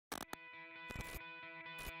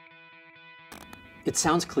It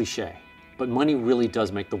sounds cliche, but money really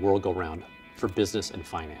does make the world go round for business and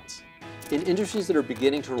finance. In industries that are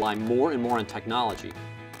beginning to rely more and more on technology,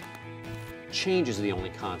 change is the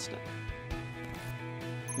only constant.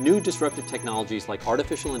 New disruptive technologies like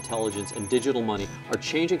artificial intelligence and digital money are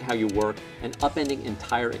changing how you work and upending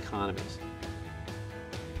entire economies.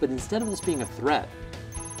 But instead of this being a threat,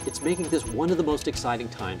 it's making this one of the most exciting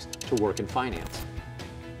times to work in finance.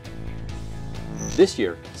 This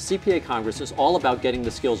year, CPA Congress is all about getting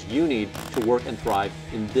the skills you need to work and thrive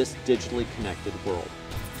in this digitally connected world.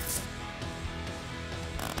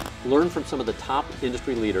 Learn from some of the top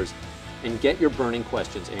industry leaders and get your burning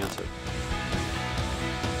questions answered.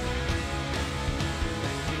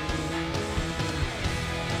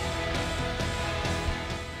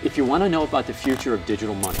 If you want to know about the future of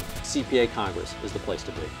digital money, CPA Congress is the place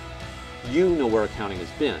to be. You know where accounting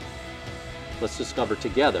has been. Let's discover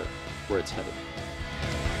together where it's headed.